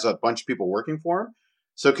because he has a bunch of people working for him.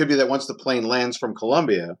 So it could be that once the plane lands from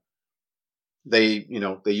Colombia, they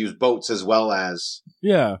use boats as well as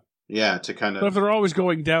Yeah. to kind But if of they're always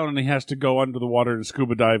going down and he has to go under the water and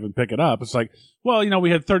scuba dive and pick it up, it's like, well,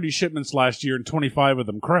 we had 30 shipments last year and 25 of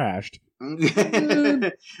them crashed.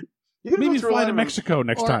 Maybe fly to Mexico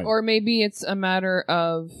next time. Or maybe it's a matter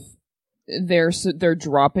of they're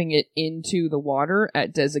dropping it into the water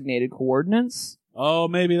at designated coordinates. Oh,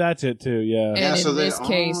 maybe that's it too, yeah. And Yeah, in so this they-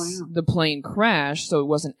 case, yeah. the plane crashed, so it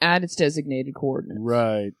wasn't at its designated coordinates.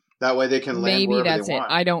 Right. That way they can land Maybe wherever that's they it.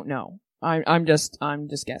 want. I don't know. I'm just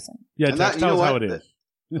guessing. Yeah, And Tex, that- you tell us know how what? it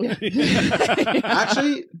is.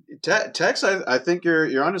 Actually, Tex, I think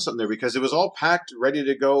you're onto something there because it was all packed, ready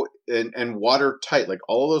to go, and watertight. Like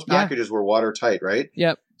all of those Yeah. packages were watertight, right?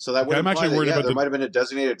 Yep. So that would I'm imply actually that, worried about there the- might have been a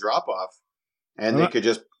designated drop off, and I'm they not- could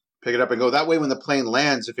just pick it up and go. That way, when the plane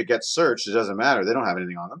lands, if it gets searched, it doesn't matter. They don't have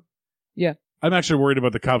anything on them. I'm actually worried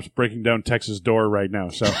about the cops breaking down Tex's door right now,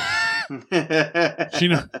 so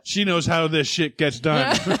she knows how this shit gets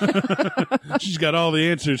done. She's got all the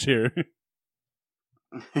answers here.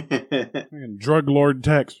 Fucking Drug Lord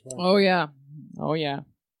Tex. Oh yeah.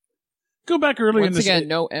 Go back early in Once this again,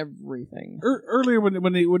 know everything. earlier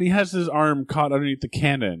when he has his arm caught underneath the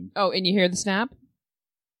cannon. Oh, and you hear the snap?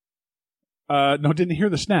 No, didn't hear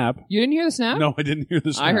the snap. You didn't hear the snap? No, I didn't hear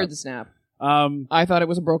the snap. I heard the snap. Um, I thought it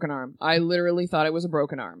was a broken arm. I literally thought it was a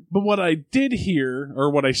broken arm. but what I did hear,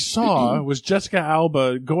 or what I saw, was Jessica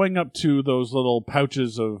Alba going up to those little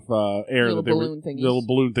pouches of air, Little that they balloon thingies. little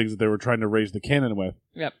balloon things that they were trying to raise the cannon with.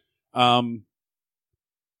 Yep.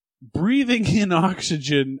 Breathing in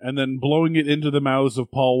oxygen and then blowing it into the mouths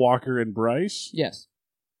of Paul Walker and Bryce. Yes.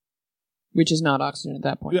 Which is not oxygen at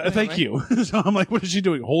that point. Yeah, thank you. So I'm like, what is she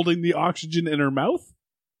doing? Holding the oxygen in her mouth?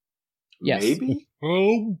 Yes. Maybe.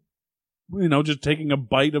 Oh, just taking a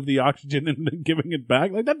bite of the oxygen and then giving it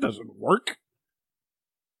back. Like, that doesn't work.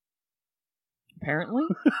 Apparently.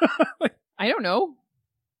 I don't know.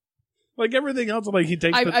 Like everything else, like he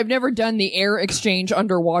takes I've never done the air exchange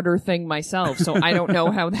underwater thing myself, so I don't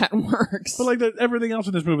know how that works. But like everything else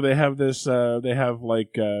in this movie, they have this. They have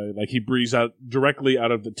like he breathes out directly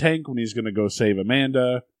out of the tank when he's going to go save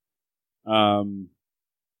Amanda.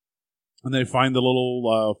 And they find the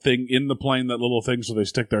little thing in the plane, that little thing, so they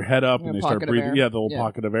stick their head up Yeah, and they start pocket of breathing. air. Yeah, the little Yeah.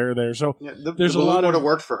 pocket of air there. So Yeah, There's the a lot balloon of- would have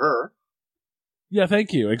worked for her. yeah,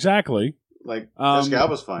 thank you. Exactly. Like Um, Jessica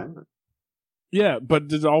Alba's fine. Yeah, but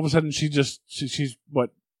then all of a sudden she's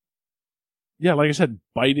what? Yeah, like I said,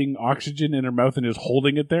 biting oxygen in her mouth and just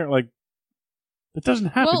holding it there. Like that doesn't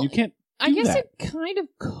happen. Well, You can't. I do guess that. it kind of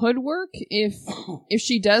could work if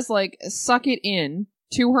she does like suck it in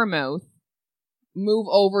to her mouth move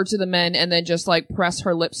over to the men and then just like press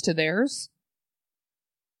her lips to theirs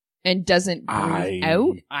and doesn't breathe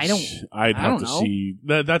out? I'd I have don't to know. see.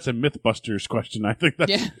 That's a MythBusters question. I think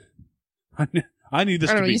that's. Yeah. I need this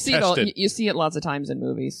I to don't know. be You see it all, tested. you see it lots of times in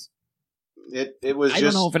movies. It was I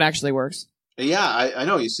just. don't know if it actually works. Yeah, I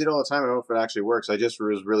know. You see it all the time. I don't know if it actually works. I just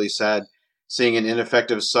was really sad seeing an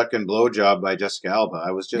ineffective suck and blow job by Jessica Alba.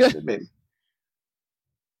 I was just it made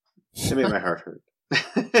my heart hurt.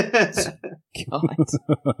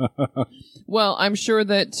 God. Well, I'm sure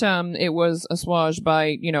that it was assuaged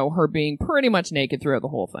by, her being pretty much naked throughout the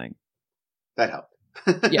whole thing. That helped.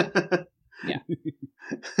 Yeah.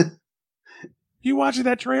 You watching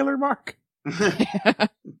that trailer, Mark?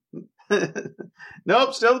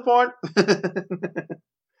 Nope, still the porn.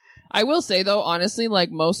 I will say, though, honestly,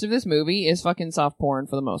 like, most of this movie is fucking soft porn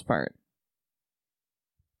for the most part.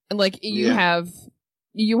 And, like, you have,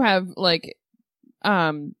 like,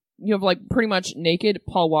 pretty much naked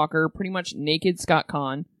Paul Walker, pretty much naked Scott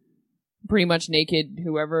Conn, pretty much naked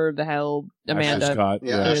whoever the hell Amanda Ashley Scott.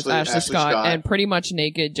 Yeah, is, Ashley Scott, and pretty much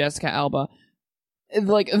naked Jessica Alba.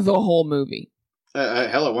 Like, the whole movie.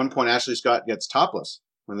 Hell, at one point, Ashley Scott gets topless.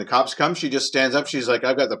 When the cops come, she just stands up. She's like,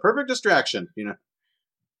 I've got the perfect distraction,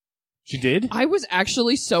 She did? I was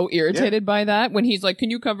actually so irritated by that when he's like, "Can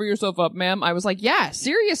you cover yourself up, ma'am?" I was like, "Yeah,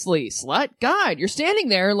 seriously, slut. God, you're standing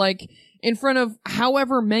there like in front of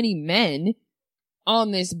however many men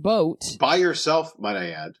on this boat." By yourself, might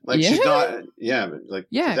I add. Like, Yeah. she's not, but like,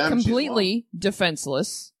 Yeah, them, she's completely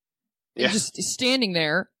defenseless. Yeah. Just standing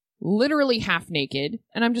there, literally half naked.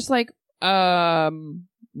 And I'm just like,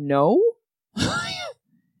 no?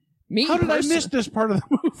 Me, How did I miss this part of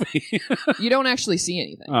the movie? You don't actually see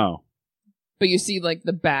anything. Oh. But you see, like,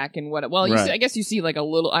 the back and what... Well, Right. I guess you see, like, a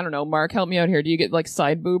little... I don't know. Mark, help me out here. Do you get, like,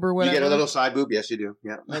 side boob or whatever? You get a little side boob. Yes, you do.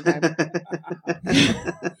 Yeah.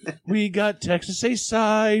 We got Texas A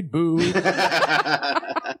side boob,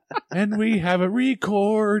 and we have it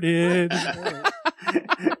recorded.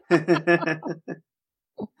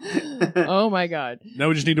 Oh, my God. Now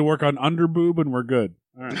we just need to work on under boob, and we're good.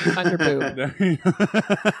 All right. Under boob.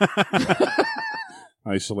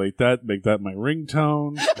 Isolate that. Make that my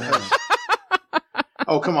ringtone.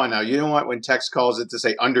 Oh, come on now. You don't want when text calls it to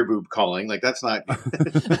say underboob calling. Like, that's not No,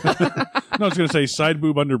 it's going to say side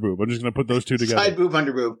boob, under boob. I'm just going to put those two together. side boob,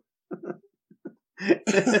 underboob.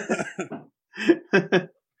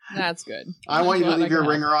 That's good. I want you to I'm glad leave your I can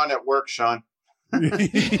ringer on at work, Sean.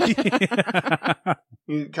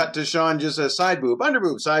 You cut to Sean just says side boob,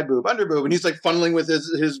 underboob, and he's like funneling with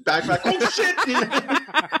his backpack. Oh shit!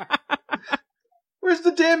 Where's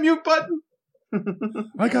the damn mute button?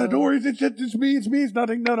 I got it. Don't worry. It's me. It's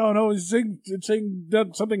nothing. No. It's saying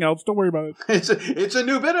something else. Don't worry about it. It's a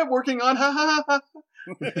new bit I'm working on. Ha ha ha.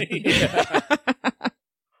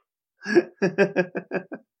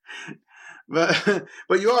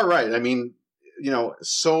 But you are right. I mean,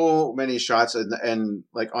 so many shots and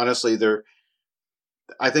like honestly,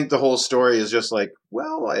 I think the whole story is just like,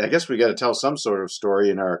 well, I guess we got to tell some sort of story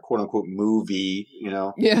in our quote unquote movie,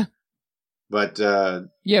 Yeah. But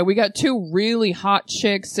Yeah, we got two really hot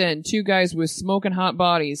chicks and two guys with smoking hot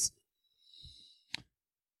bodies.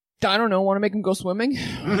 I don't know. Want to make them go swimming?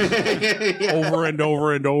 Over and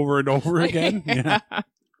over and over and over again. Yeah.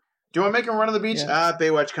 Do you want to make him run on the beach? Yeah.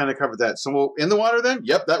 Baywatch kind of covered that. So in the water then?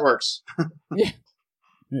 Yep, that works. Yeah,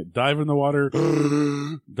 dive in the water.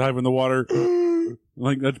 Dive in the water.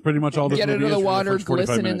 Like, that's pretty much all this Get movie into the is for water, first 45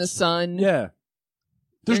 glisten in the minutes. sun. Yeah.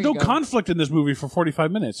 There's There you no go. conflict in this movie for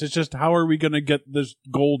 45 minutes. It's just, how are we going to get this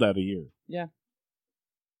gold out of here? Yeah.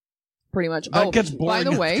 Pretty much. That gets boring by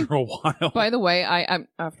the way, after a while. By the way, I'm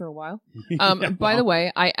after a while. Yeah, By the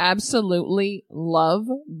way, I absolutely love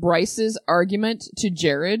Bryce's argument to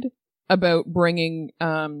Jared about bringing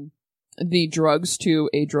the drugs to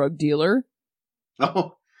a drug dealer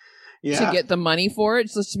Oh, yeah. to get the money for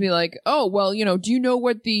it. Just to be like, oh well, do you know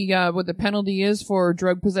what the penalty is for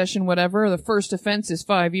drug possession? Whatever. The first offense is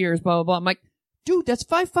 5 years. Blah blah blah. I'm like, dude, that's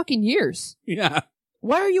 5 fucking years. Yeah.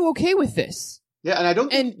 Why are you okay with this? Yeah, and I don't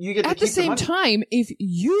think And you get to at the keep same money. time, if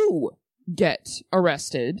you get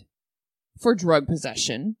arrested for drug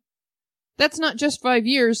possession, that's not just 5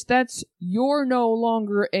 years. That's you're no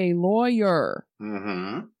longer a lawyer.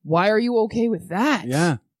 Mm-hmm. Why are you okay with that?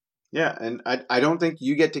 Yeah. Yeah, and I don't think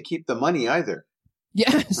you get to keep the money either.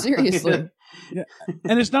 Yeah, seriously.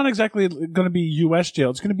 And it's not exactly going to be U.S. jail.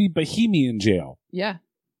 It's going to be Bohemian jail. Yeah.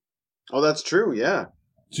 Oh, that's true. Yeah.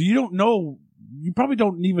 So you don't know. You probably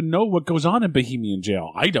don't even know what goes on in Bohemian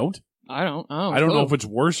jail. I don't. I don't know if it's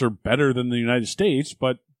worse or better than the United States,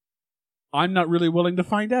 but I'm not really willing to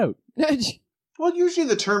find out. Well, usually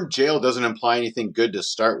the term jail doesn't imply anything good to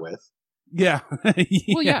start with. Yeah.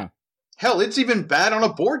 Well, yeah. Hell, it's even bad on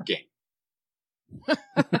a board game.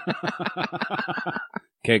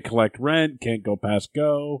 Can't collect rent, can't go past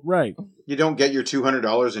go. Right. You don't get your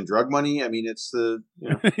 $200 in drug money. I mean, it's the, you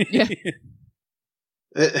know. Yeah.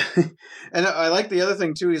 And I like the other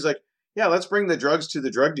thing too. He's like, yeah, let's bring the drugs to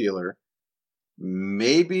the drug dealer.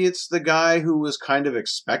 Maybe it's the guy who was kind of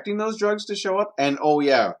expecting those drugs to show up. And oh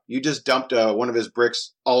yeah, you just dumped one of his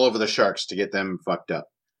bricks all over the sharks to get them fucked up.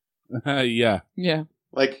 Yeah. Yeah.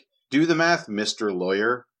 Like, do the math, Mr.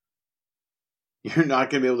 Lawyer. You're not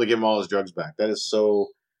going to be able to give him all his drugs back. That is so...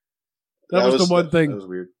 That was the one thing. That was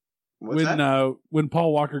weird. What's that? When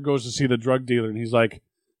Paul Walker goes to see the drug dealer, and he's like,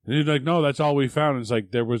 no, that's all we found. And it's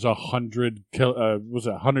like there was 100 was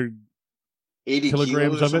it 100 80 kilograms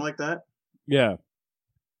kilos or of something it? like that? Yeah.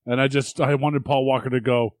 And I wanted Paul Walker to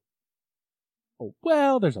go, oh,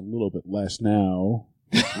 well, there's a little bit less now.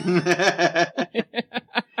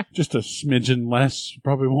 Just a smidgen less.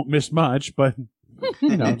 Probably won't miss much, but,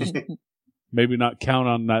 just maybe not count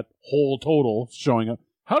on that whole total showing up.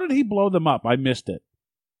 How did he blow them up? I missed it.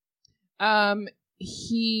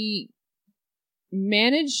 He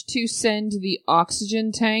managed to send the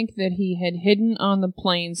oxygen tank that he had hidden on the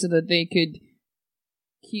plane so that they could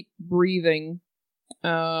keep breathing.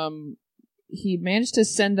 He managed to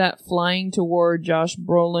send that flying toward Josh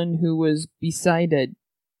Brolin, who was beside a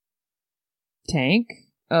tank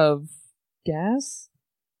of gas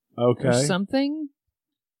or Okay. something.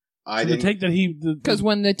 I So the didn't... tank that he... Because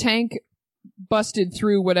when the tank busted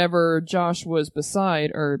through whatever Josh was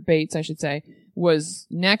beside, or Bates, I should say, was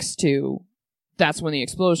next to, that's when the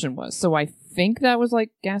explosion was. So I think that was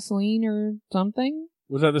like gasoline or something.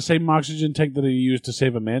 Was that the same oxygen tank that he used to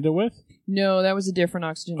save Amanda with? No, that was a different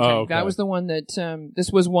oxygen Oh, tank. okay. That was the one that,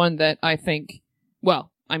 this was one that I think,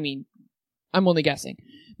 well, I mean, I'm only guessing,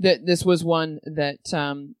 that this was one that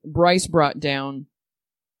Bryce brought down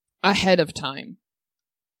ahead of time.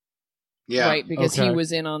 Yeah. Right, because he Okay.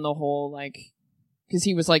 was in on the whole, like, because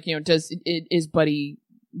he was like, does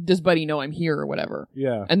Buddy know I'm here or whatever?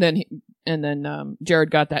 Yeah. And then Jared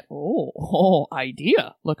got that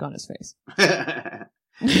idea look on his face.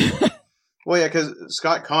 Well, yeah, because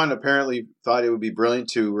Scott Conn apparently thought it would be brilliant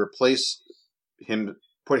to replace him,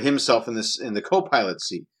 put himself in the co-pilot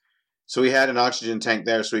seat. So he had an oxygen tank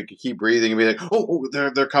there, so he could keep breathing and be like, "Oh,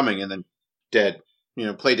 they're coming," and then dead.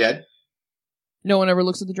 Play dead. No one ever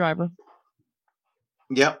looks at the driver.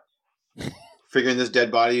 Yep. Figuring this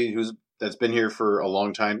dead body that's been here for a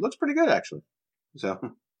long time looks pretty good, actually. So,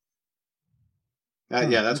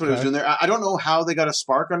 yeah, that's what it was okay. doing there. I don't know how they got a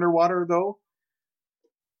spark underwater, though.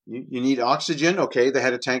 You need oxygen. Okay, they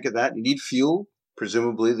had a tank of that. You need fuel,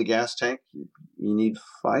 presumably the gas tank. You need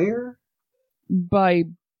fire? By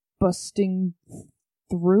busting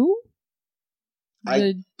through I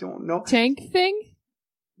the don't know. tank thing?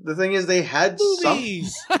 The thing is, they had some... Yeah,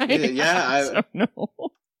 I don't know.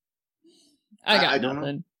 I got I don't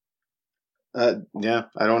know. nothing. Yeah,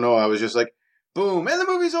 I don't know. I was just like, boom, and the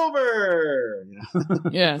movie's over!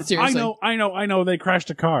 Yeah, seriously. I know. They crashed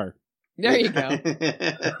a car. There you go.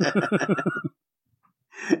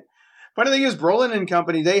 Funny thing is, Brolin and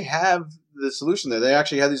company, they have the solution there. They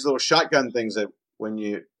actually have these little shotgun things that when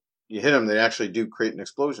you hit them, they actually do create an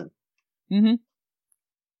explosion. Mm-hmm.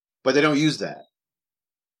 But they don't use that.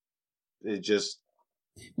 It just...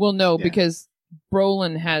 Well, no, Yeah. because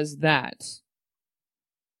Brolin has that.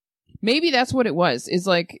 Maybe that's what it was. Is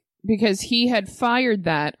like, because he had fired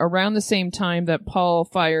that around the same time that Paul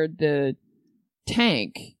fired the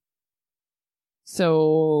tank.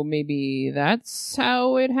 So maybe that's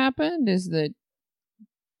how it happened, is that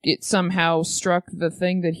it somehow struck the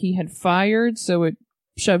thing that he had fired, so it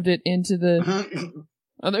shoved it into the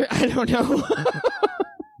other... I don't know.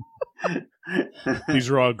 These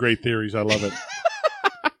are all great theories. I love it.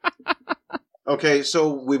 Okay,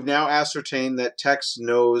 so we've now ascertained that Tex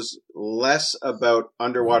knows less about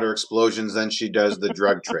underwater explosions than she does the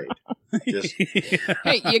drug trade. Just,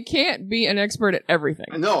 Hey, you can't be an expert at everything.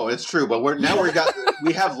 no, it's true, but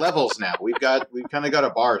we have levels now. We've kind of got a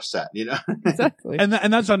bar set, Exactly. And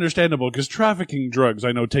that's understandable because trafficking drugs,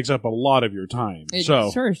 I know, takes up a lot lot of your time. It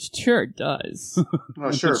So sure does.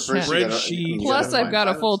 Well, sure. First you gotta- Spreadsheet. you Plus, gotta I've got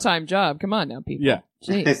a find full-time job. Come on now, people. Yeah.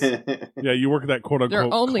 Jeez. yeah, you work at that quote There are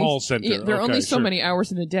unquote only call center. yeah, there are Okay, only so sure. many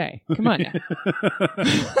hours in the day. Come on now.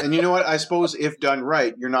 And you know what? I suppose if done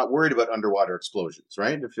right, you're not worried about underwater explosions,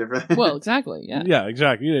 right? Well, exactly. Yeah. Yeah,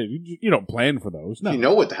 exactly. You don't plan for those. No. you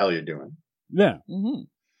know what the hell you're doing. Yeah.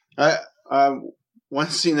 Mm-hmm. One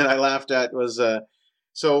scene that I laughed at was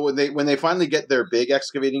so when they finally get their big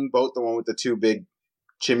excavating boat, the one with the two big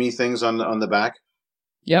chimney things on the back,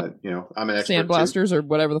 Yep. I'm an expert too. Sandblasters or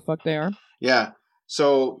whatever the fuck they are. Yeah.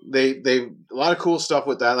 So they a lot of cool stuff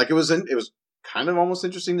with that. Like it was kind of almost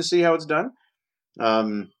interesting to see how it's done.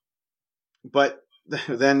 But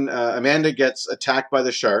then Amanda gets attacked by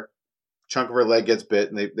the shark. Chunk of her leg gets bit,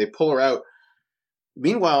 and they pull her out.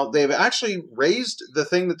 Meanwhile, they've actually raised the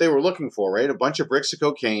thing that they were looking for, right? A bunch of bricks of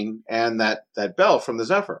cocaine and that bell from the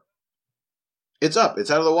Zephyr. It's up. It's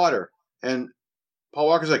out of the water. And Paul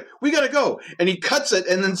Walker's like, we got to go. And he cuts it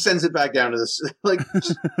and then sends it back down to this. Like,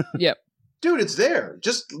 Yep. Dude, it's there.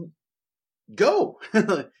 Just go.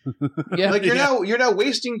 Yeah. Like you're now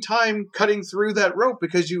wasting time cutting through that rope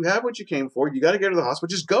because you have what you came for. You got to get to the hospital.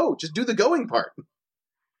 Just go. Just do the going part.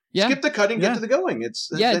 Yeah. Skip the cutting, get to the going.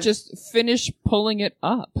 Just finish pulling it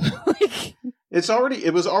up. Like,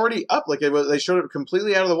 it was already up. Like they showed it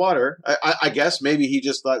completely out of the water. I guess maybe he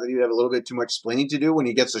just thought that he'd have a little bit too much explaining to do when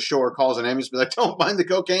he gets ashore, calls an ambulance, be like, don't mind the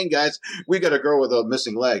cocaine, guys. We got a girl with a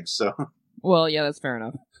missing leg. So, well, yeah, that's fair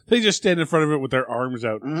enough. They just stand in front of it with their arms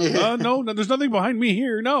out. Yeah. No, there's nothing behind me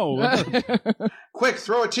here. No. Quick,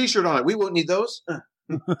 throw a T-shirt on it. We won't need those.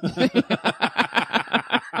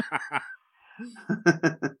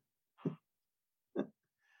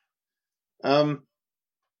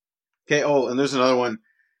 Okay. Oh, and there's another one.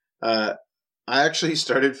 I actually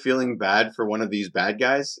started feeling bad for one of these bad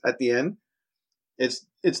guys at the end. It's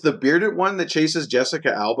the bearded one that chases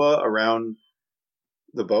Jessica Alba around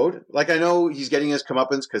the boat. Like, I know he's getting his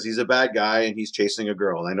comeuppance because he's a bad guy and he's chasing a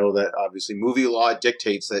girl. I know that obviously movie law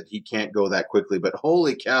dictates that he can't go that quickly, but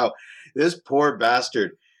holy cow, this poor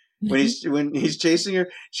bastard. When he's chasing her,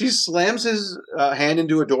 she slams his hand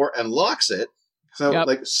into a door and locks it. So,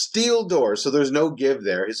 like, steel door, so there's no give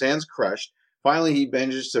there. His hand's crushed. Finally, he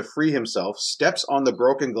manages to free himself, steps on the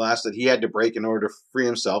broken glass that he had to break in order to free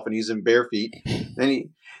himself, and he's in bare feet.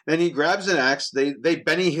 Then he grabs an axe. They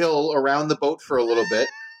Benny Hill around the boat for a little bit,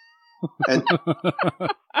 and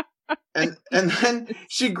then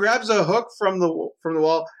she grabs a hook from the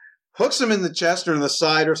wall, hooks him in the chest or in the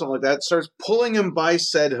side or something like that. Starts pulling him by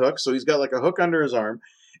said hook, so he's got like a hook under his arm,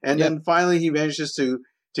 and then finally he manages to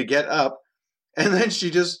get up. And then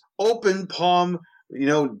she just open palm,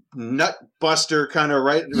 nut buster kind of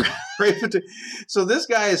right. So this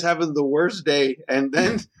guy is having the worst day. And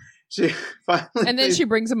then she finally. And then she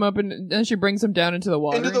brings him up and then she brings him down into the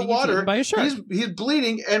water. Into the water. By a shark. He's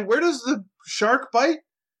bleeding. And where does the shark bite?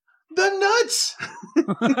 The nuts.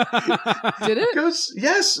 Did it? Goes,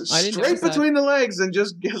 yes, straight between the legs and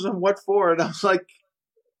just gives him what for. And I was like,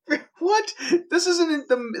 what? This is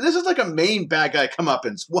like a main bad guy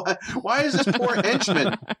comeuppance. Why is this poor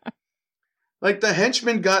henchman? Like the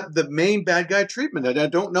henchman got the main bad guy treatment, and I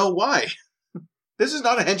don't know why. This is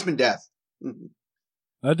not a henchman death.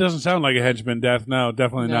 That doesn't sound like a henchman death. No,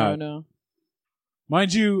 definitely not. No.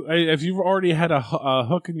 Mind you, if you've already had a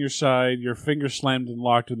hook in your side, your finger slammed and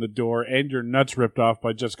locked in the door, and your nuts ripped off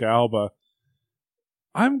by Jessica Alba,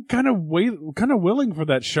 I'm kind of willing for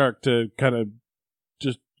that shark to kind of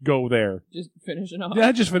just go there. Just finish it off.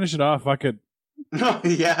 Yeah, just finish it off. Fuck it. Oh,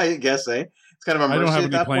 yeah, I guess, eh? It's kind of a mercy. I don't have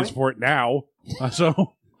at any plans point. for it now,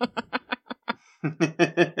 so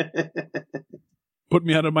put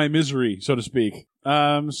me out of my misery, so to speak.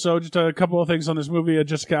 So just a couple of things on this movie.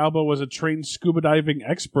 Jessica Alba was a trained scuba diving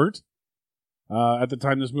expert at the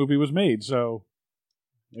time this movie was made, so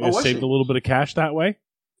I guess saved a little bit of cash that way.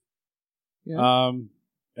 Yeah.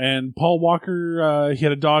 And Paul Walker, he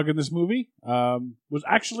had a dog in this movie, was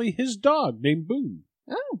actually his dog named Boone.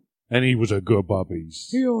 Oh. And he was a good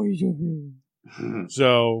puppies.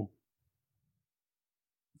 So,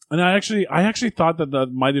 and I actually thought that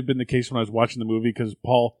might have been the case when I was watching the movie, because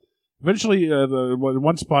Paul, eventually,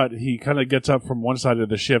 one spot, he kind of gets up from one side of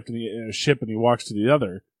the ship and he walks to the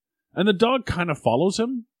other. And the dog kind of follows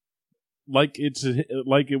him, like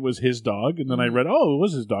it was his dog. And then I read, it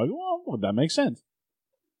was his dog. Well, that makes sense.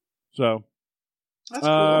 So, that's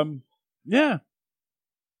cool. Yeah.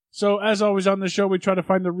 So, as always on the show, we try to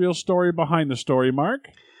find the real story behind the story, Mark.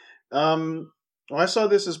 Well, I saw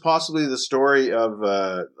this as possibly the story of,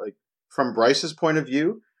 from Bryce's point of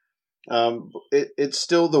view. It's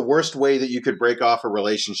still the worst way that you could break off a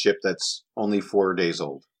relationship that's only 4 days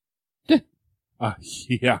old.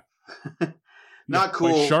 Yeah. Not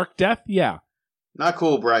cool. Like shark death? Yeah. Not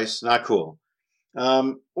cool, Bryce. Not cool.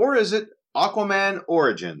 Or is it Aquaman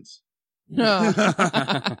Origins? No.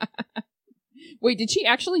 Wait, did she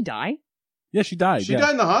actually die? Yeah, she died. She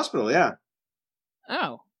died in the hospital, yeah.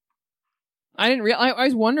 Oh. I didn't realize. I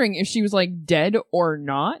was wondering if she was, like, dead or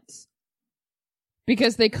not.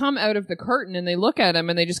 Because they come out of the curtain and they look at him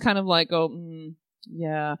and they just kind of like go,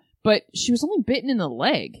 yeah. But she was only bitten in the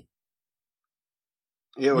leg.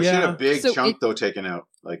 Yeah, well, she had a big So chunk though taken out.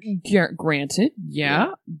 Like, Granted,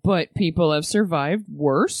 yeah, but people have survived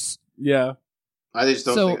worse. Yeah. I just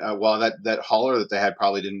don't So- think. Well, that hauler that they had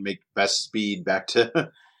probably didn't make best speed back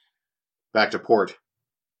to port.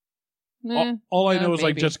 All I know is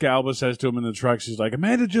like maybe. Jessica Alba says to him in the truck, she's like,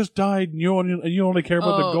 Amanda just died, and you only care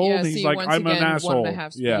about the Oh, gold. yeah, And he's see, like, once I'm an again, asshole.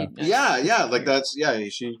 1.5 speed. Yeah. Yeah, like that's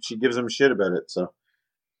She gives him shit about it. So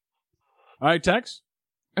All right, Tex.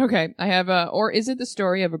 Okay, I have or is it the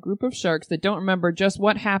story of a group of sharks that don't remember just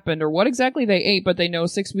what happened or what exactly they ate, but they know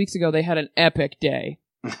 6 weeks ago they had an epic day?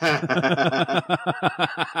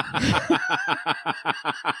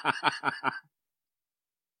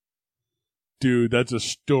 Dude, that's a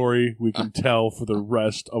story we can tell for the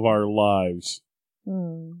rest of our lives.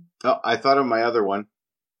 oh, I thought of my other one.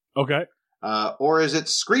 Okay. Or is it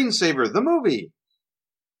Screensaver the movie?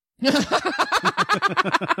 Yes.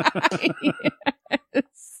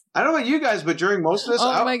 I don't know about you guys, but during most of this,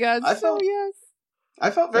 Oh my god, I so felt yes.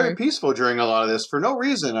 I felt very Sorry. peaceful during a lot of this for no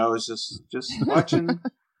reason. I was just watching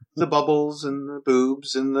the bubbles and the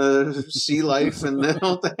boobs and the sea life and the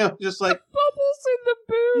whole thing. I was just like, Bubbles in the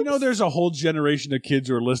boobs. You know, there's a whole generation of kids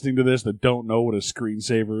who are listening to this that don't know what a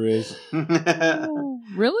screensaver is. Oh,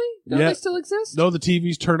 really? Don't Yeah. they still exist? No, the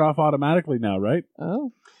TVs turn off automatically now, right?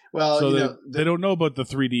 Oh. well, So you they, know, they don't know about the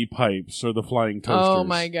 3D pipes or the flying toasters. Oh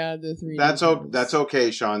my god, the 3D. that's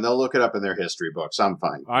okay, Sean. They'll look it up in their history books. I'm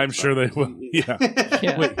fine. I'm sure they will. Yeah.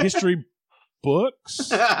 Yeah. Wait, history books?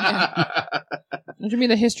 Don't you mean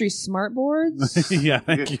the history smart boards? Yeah,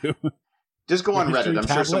 thank you. Just go on History Reddit. I'm sure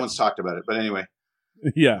tablets? someone's talked about it. But anyway,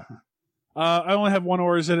 Yeah. I only have one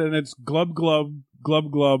or is it, and it's glub glub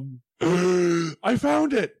glub glub. I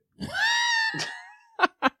found it.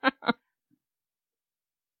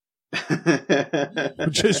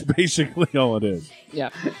 Which is basically all it is. Yeah.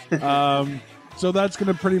 So that's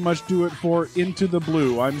going to pretty much do it for Into the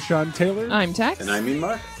Blue. I'm Sean Taylor. I'm Tex. and I mean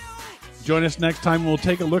Mark. Join us next time. We'll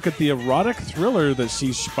take a look at the erotic thriller that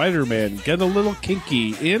sees Spider-Man get a little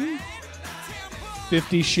kinky in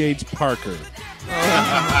 50 Shades Parker.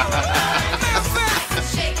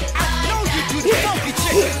 Shake it like that.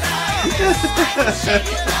 Shake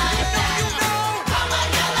it like